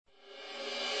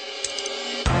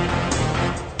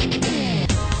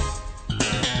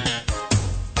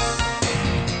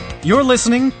You're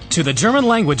listening to the German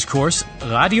language course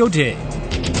Radio D.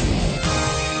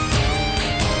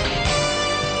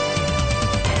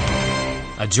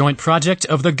 A joint project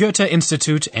of the Goethe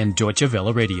Institute and Deutsche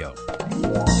Welle Radio.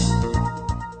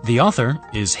 The author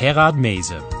is Herrad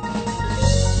Meese.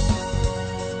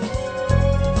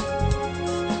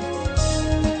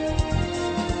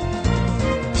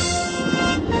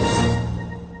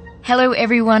 Hello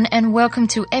everyone and welcome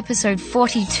to episode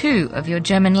 42 of your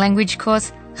German language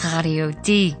course Radio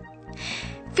D.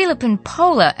 Philip and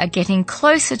Paula are getting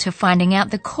closer to finding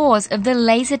out the cause of the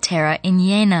laser terror in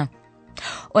Jena.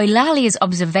 Eulalia's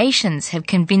observations have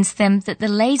convinced them that the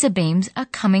laser beams are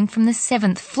coming from the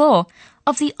 7th floor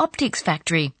of the optics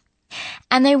factory.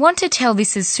 And they want to tell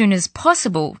this as soon as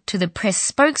possible to the press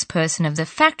spokesperson of the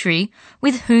factory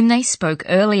with whom they spoke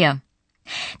earlier.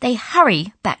 They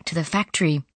hurry back to the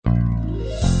factory.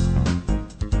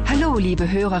 Hallo, liebe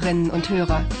Hörerinnen und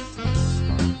Hörer.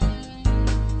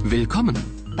 Willkommen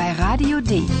bei Radio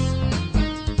D.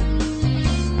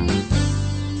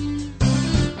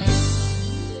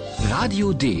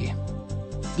 Radio D.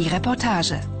 Die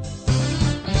Reportage.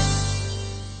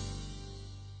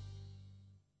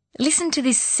 Listen to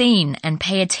this scene and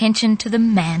pay attention to the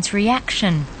man's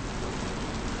reaction.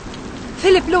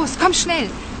 Philipp, los, komm schnell.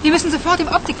 Wir müssen sofort im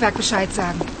Optikwerk Bescheid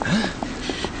sagen.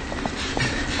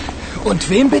 Und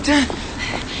wem bitte?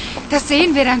 Das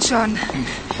sehen wir dann schon.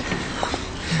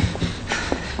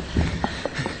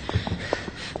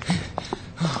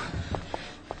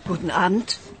 Guten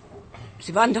Abend.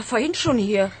 Sie waren doch vorhin schon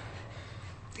hier.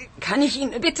 Kann ich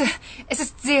Ihnen... Bitte, es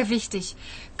ist sehr wichtig.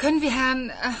 Können wir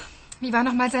Herrn... wie war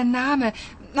nochmal sein Name?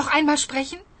 Noch einmal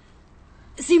sprechen?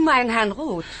 Sie meinen Herrn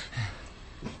Roth.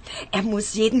 Er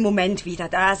muss jeden Moment wieder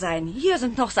da sein. Hier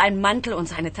sind noch sein Mantel und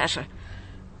seine Tasche.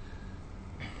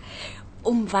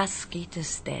 Um was geht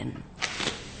es denn?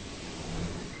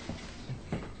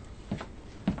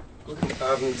 Guten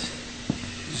Abend.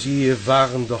 Sie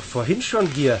waren doch vorhin schon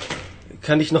hier.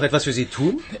 Kann ich noch etwas für Sie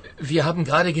tun? Wir haben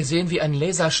gerade gesehen, wie ein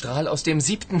Laserstrahl aus dem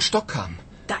 7. Stock kam.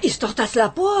 Da ist doch das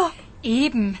Labor.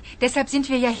 Eben, deshalb sind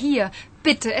wir ja hier.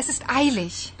 Bitte, es ist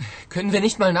eilig. Können wir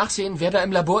nicht mal nachsehen, wer da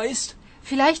im Labor ist?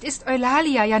 Vielleicht ist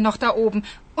Eulalia ja noch da oben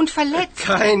und verletzt.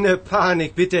 Keine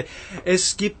Panik, bitte.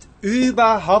 Es gibt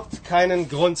überhaupt keinen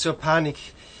Grund zur Panik.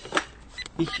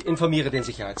 Ich informiere den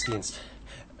Sicherheitsdienst.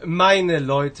 Meine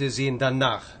Leute sehen dann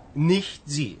nach, nicht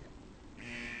Sie.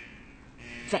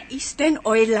 Wer ist denn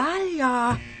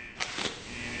Eulalia?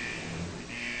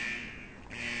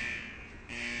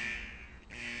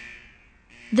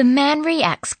 The man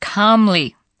reacts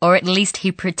calmly, or at least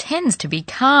he pretends to be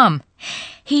calm.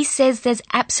 He says there's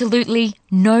absolutely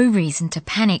no reason to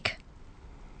panic.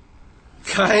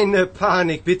 Keine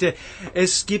Panik, bitte.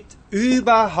 Es gibt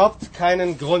überhaupt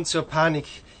keinen Grund zur Panik.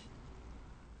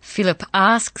 Philip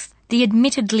asks the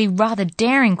admittedly rather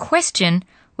daring question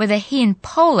whether he and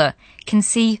Paula can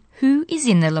see who is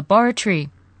in the laboratory.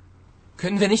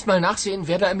 Können wir nicht mal nachsehen,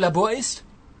 wer da im Labor ist?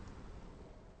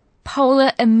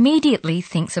 Paula immediately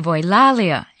thinks of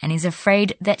Eulalia and is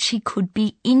afraid that she could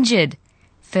be injured.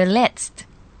 Verletzt.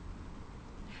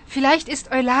 Vielleicht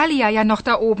ist Eulalia ja noch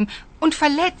da oben und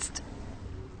verletzt.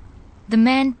 The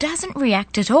man doesn't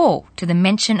react at all to the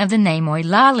mention of the name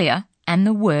Eulalia and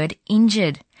the word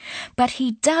injured, but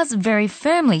he does very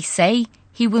firmly say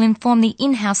he will inform the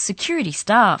in-house security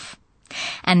staff.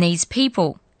 And these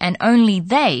people, and only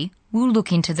they, will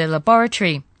look into the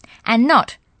laboratory, and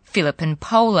not Philip and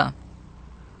Paula.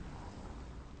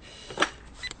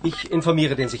 Ich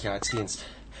informiere den Sicherheitsdienst.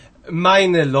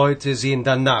 Meine Leute sehen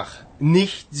dann nach,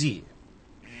 nicht Sie.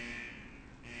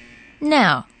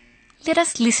 Now, let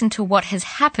us listen to what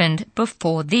has happened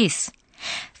before this.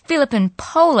 Philip and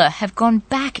Paula have gone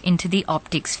back into the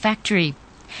optics factory.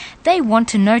 They want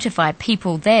to notify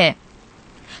people there.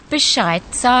 Bescheid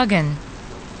sagen.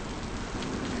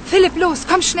 Philipp, los,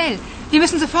 komm schnell. Wir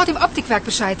müssen sofort im Optikwerk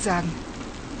Bescheid sagen.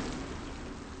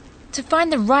 To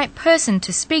find the right person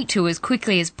to speak to as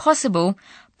quickly as possible,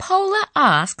 Paula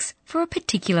asks for a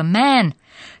particular man,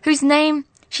 whose name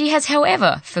she has,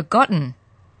 however, forgotten.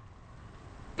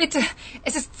 Bitte,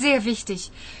 es ist sehr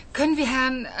wichtig. Können wir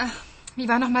Herrn... wie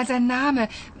war nochmal sein Name?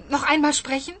 Noch einmal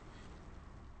sprechen?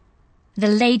 The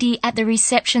lady at the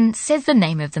reception says the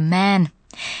name of the man.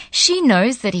 She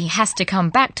knows that he has to come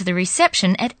back to the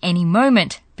reception at any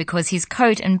moment because his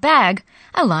coat and bag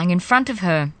are lying in front of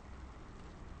her.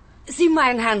 Sie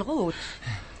meinen Herrn Roth.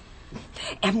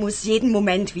 Er muss jeden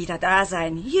Moment wieder da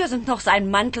sein. Hier sind noch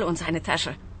sein Mantel und seine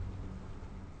Tasche.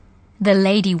 The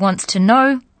lady wants to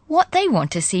know what they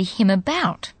want to see him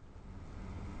about.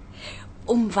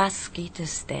 Um was geht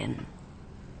es denn?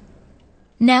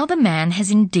 Now the man has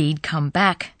indeed come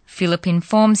back. Philip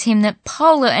informs him that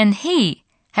Paula and he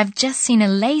have just seen a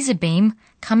laser beam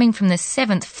coming from the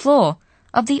 7th floor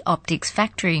of the optics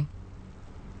factory.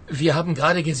 Wir haben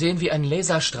gerade gesehen, wie ein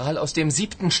Laserstrahl aus dem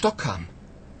 7. Stock kam.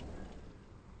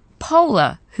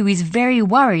 Paula, who is very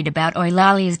worried about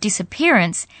Eulalia's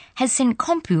disappearance, has sent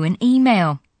Kompu an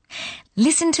email.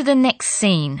 Listen to the next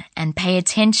scene and pay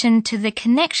attention to the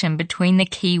connection between the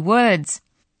key words.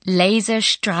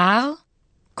 Laserstrahl,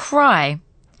 cry,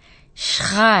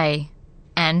 Schrei,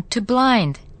 and to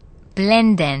blind,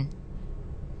 blenden.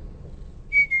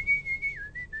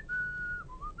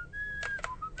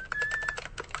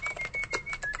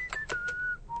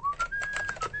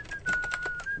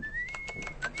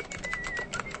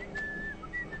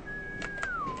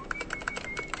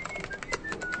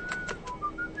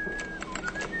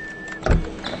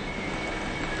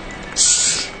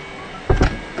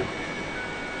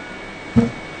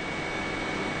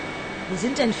 Wo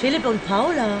sind denn Philipp und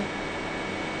Paula?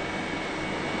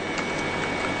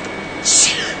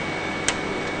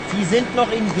 Sie sind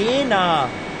noch in Jena.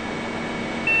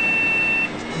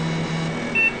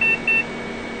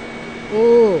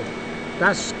 Oh,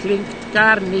 das klingt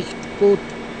gar nicht gut.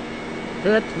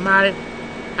 Hört mal,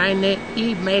 eine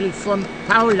E-Mail von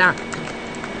Paula.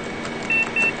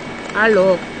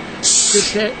 Hallo,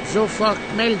 bitte sofort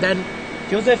melden.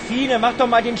 Josephine, mach doch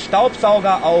mal den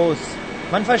Staubsauger aus.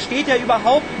 Man versteht ja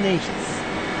überhaupt nichts.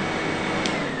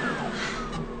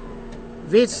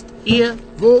 Wisst ihr,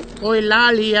 wo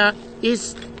Eulalia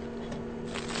ist?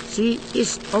 Sie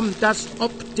ist um das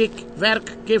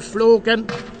Optikwerk geflogen.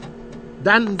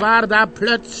 Dann war da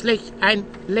plötzlich ein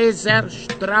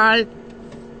Laserstrahl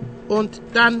und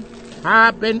dann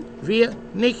haben wir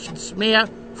nichts mehr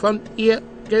von ihr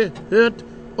gehört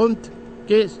und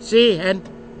gesehen.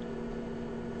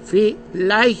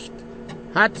 Vielleicht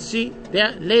hat sie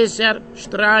der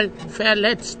Laserstrahl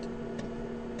verletzt.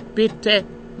 Bitte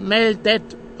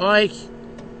meldet euch.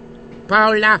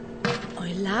 Paula.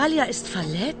 Eulalia ist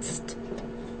verletzt?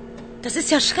 Das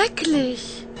ist ja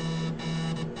schrecklich.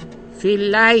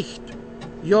 Vielleicht,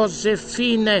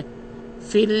 Josephine,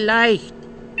 vielleicht.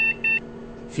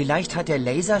 Vielleicht hat der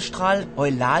Laserstrahl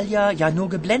Eulalia ja nur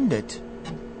geblendet.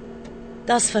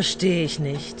 Das verstehe ich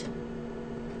nicht.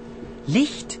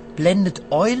 Licht blendet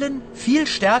Eulen viel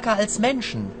stärker als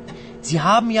Menschen. Sie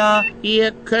haben ja...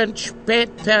 Ihr könnt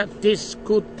später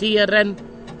diskutieren.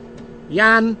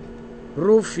 Jan,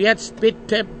 ruf jetzt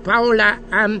bitte Paula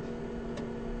an.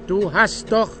 Du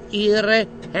hast doch ihre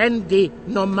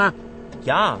Handynummer.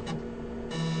 Ja,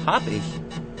 hab ich.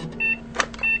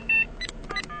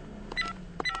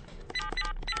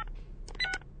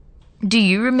 Do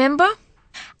you remember?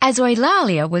 As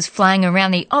Eulalia was flying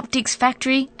around the optics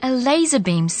factory, a laser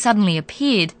beam suddenly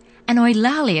appeared and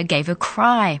Eulalia gave a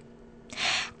cry.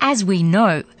 As we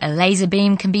know, a laser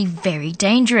beam can be very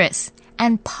dangerous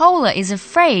and Paula is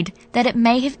afraid that it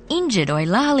may have injured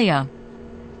Eulalia.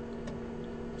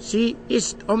 Sie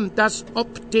ist um das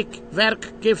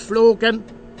Optikwerk geflogen.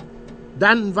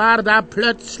 Dann war da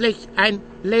plötzlich ein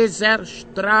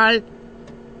Laserstrahl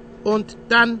und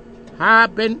dann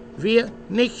haben wir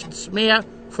nichts mehr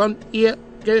von ihr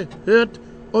gehört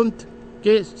und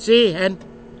gesehen.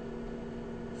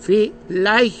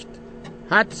 Vielleicht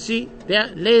hat sie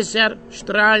der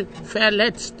Laserstrahl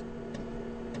verletzt.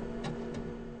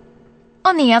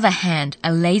 On the other hand,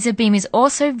 a laser beam is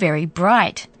also very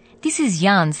bright. This is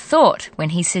Jan's thought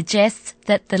when he suggests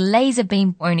that the laser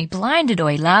beam only blinded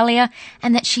Eulalia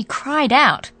and that she cried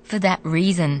out for that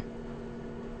reason.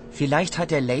 Vielleicht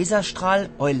hat der Laserstrahl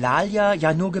Eulalia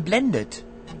ja nur geblendet.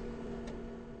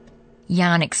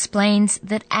 Jan explains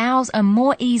that owls are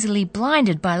more easily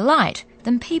blinded by light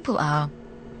than people are.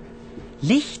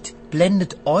 Licht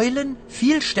blendet Eulen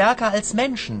viel stärker als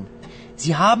Menschen.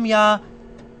 Sie haben ja...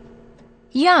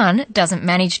 Jan doesn't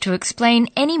manage to explain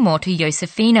any more to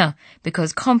Josefina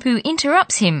because Kompu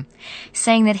interrupts him,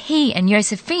 saying that he and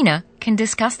Josefina can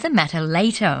discuss the matter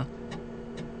later.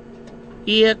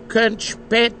 Ihr könnt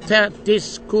später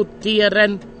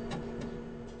diskutieren.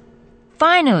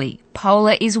 Finally,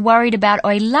 Paula is worried about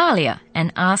Eulalia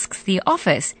and asks the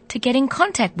office to get in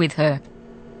contact with her.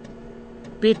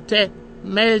 Bitte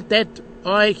meldet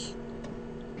euch.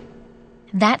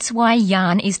 That's why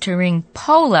Jan is to ring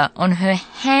Paula on her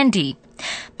handy.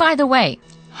 By the way,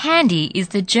 handy is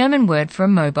the German word for a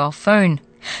mobile phone.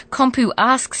 Kompu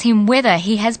asks him whether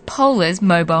he has Paula's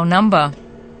mobile number.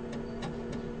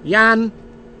 Jan,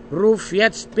 ruf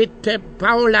jetzt bitte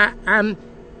Paula an.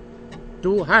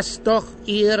 Du hast doch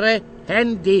ihre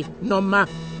Handynummer.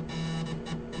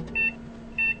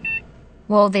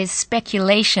 While there's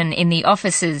speculation in the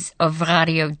offices of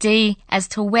Radio D as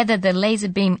to whether the laser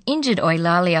beam injured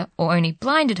Eulalia or only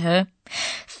blinded her,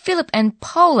 Philip and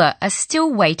Paula are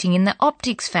still waiting in the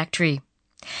optics factory.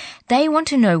 They want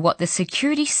to know what the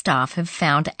security staff have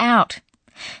found out.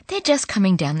 They're just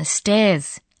coming down the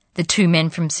stairs. The two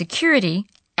men from security,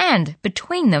 and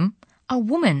between them, a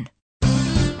woman.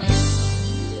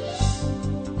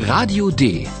 Radio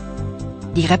D.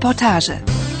 Die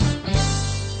Reportage.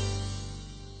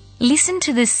 Listen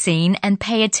to the scene and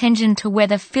pay attention to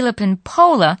whether Philip and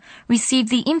Paula receive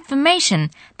the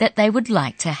information that they would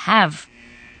like to have.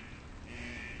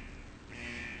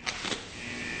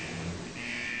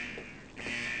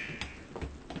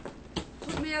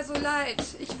 Tut mir ja so leid.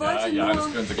 Ich wollte nur...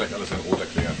 das können Sie gleich alles in Rot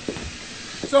erklären.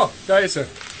 So, da ist er.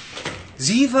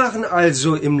 Sie waren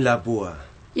also im Labor.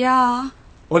 Ja.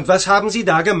 Und was haben Sie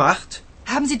da gemacht?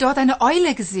 Haben Sie dort eine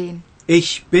Eule gesehen?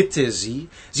 Ich bitte Sie.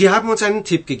 Sie haben uns einen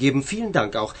Tipp gegeben. Vielen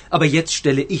Dank auch. Aber jetzt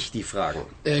stelle ich die Fragen.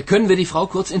 Können wir die Frau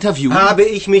kurz interviewen? Habe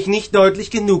ich mich nicht deutlich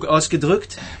genug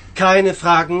ausgedrückt? Keine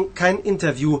Fragen, kein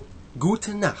Interview.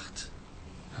 Gute Nacht.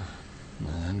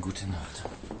 Na dann, gute Nacht.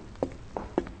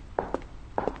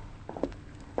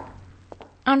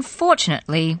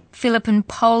 Unfortunately, Philip and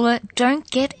Paula don't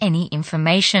get any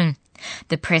information.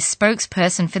 The press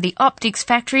spokesperson for the optics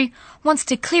factory wants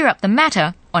to clear up the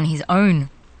matter on his own.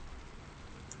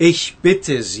 Ich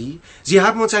bitte Sie. Sie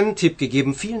haben uns einen Tipp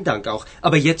gegeben. Vielen Dank auch.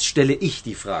 Aber jetzt stelle ich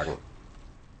die Fragen.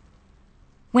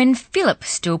 When Philip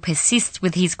still persists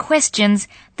with his questions,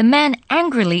 the man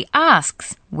angrily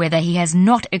asks whether he has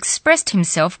not expressed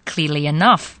himself clearly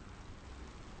enough.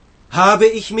 Habe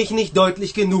ich mich nicht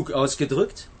deutlich genug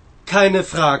ausgedrückt? Keine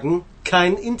Fragen,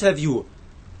 kein Interview.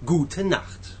 Gute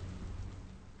Nacht.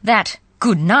 That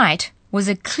good night was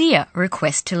a clear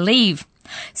request to leave.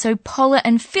 So Paula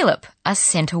and Philip are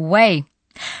sent away.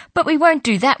 But we won't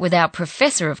do that with our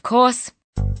professor, of course.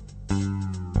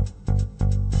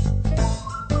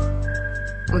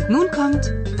 Und nun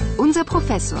kommt unser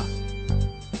Professor.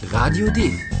 Radio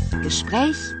D.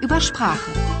 Gespräch über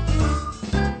Sprache.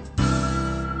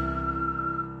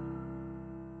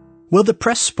 Well, the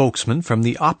press spokesman from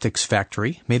the optics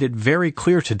factory made it very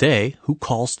clear today who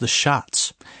calls the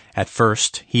shots. At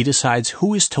first, he decides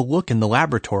who is to look in the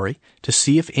laboratory to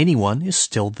see if anyone is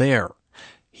still there.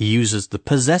 He uses the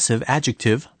possessive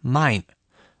adjective mein.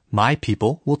 My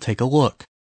people will take a look.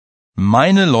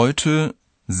 Meine Leute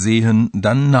sehen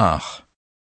dann nach.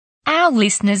 Our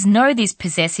listeners know this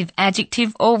possessive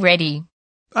adjective already.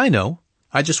 I know.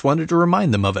 I just wanted to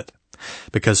remind them of it.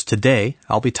 Because today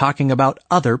I'll be talking about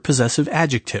other possessive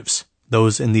adjectives,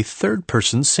 those in the third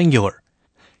person singular.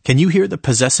 Can you hear the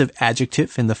possessive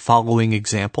adjective in the following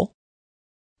example?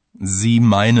 Sie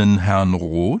meinen Herrn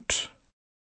Roth?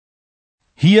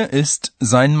 Hier ist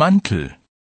sein Mantel.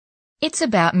 It's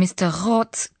about Mr.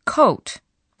 Roth's coat.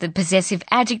 The possessive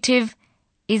adjective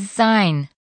is sein.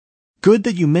 Good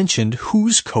that you mentioned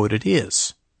whose coat it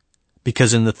is.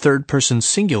 Because in the third person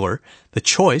singular, the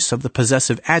choice of the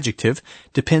possessive adjective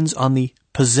depends on the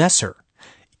possessor,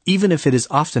 even if it is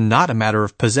often not a matter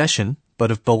of possession, but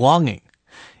of belonging.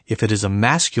 If it is a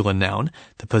masculine noun,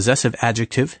 the possessive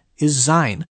adjective is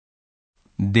sein.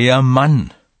 Der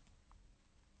Mann.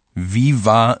 Wie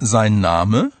war sein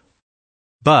Name?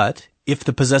 But if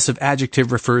the possessive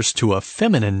adjective refers to a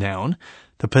feminine noun,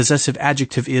 the possessive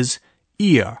adjective is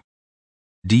ihr.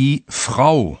 Die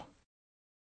Frau.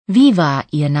 Wie war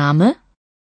Ihr Name?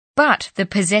 But the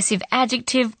possessive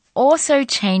adjective also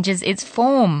changes its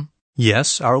form.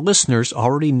 Yes, our listeners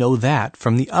already know that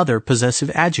from the other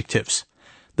possessive adjectives.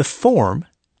 The form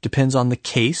depends on the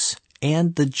case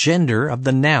and the gender of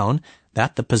the noun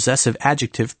that the possessive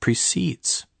adjective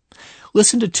precedes.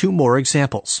 Listen to two more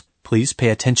examples. Please pay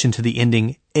attention to the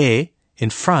ending e in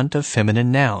front of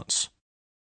feminine nouns.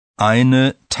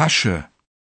 Eine Tasche.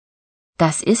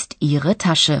 Das ist Ihre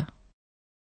Tasche.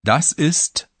 Das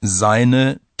ist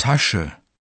seine Tasche.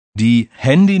 Die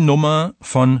Handynummer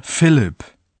von Philipp.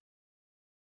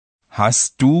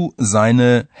 Hast du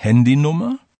seine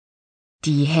Handynummer?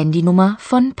 Die Handynummer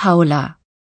von Paula.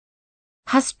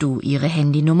 Hast du ihre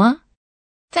Handynummer?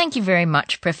 Thank you very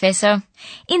much, Professor.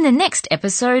 In the next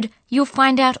episode, you'll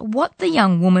find out what the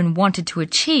young woman wanted to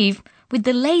achieve with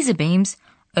the laser beams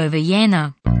over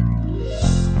Jena.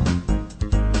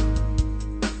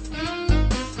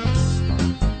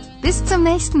 Bis zum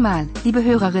nächsten Mal, liebe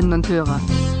Hörerinnen und Hörer.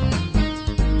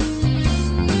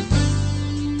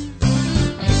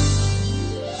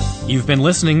 You've been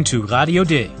listening to Radio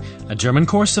D, a German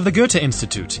course of the Goethe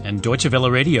Institute and Deutsche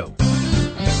Welle Radio.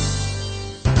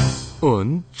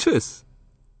 Und tschüss.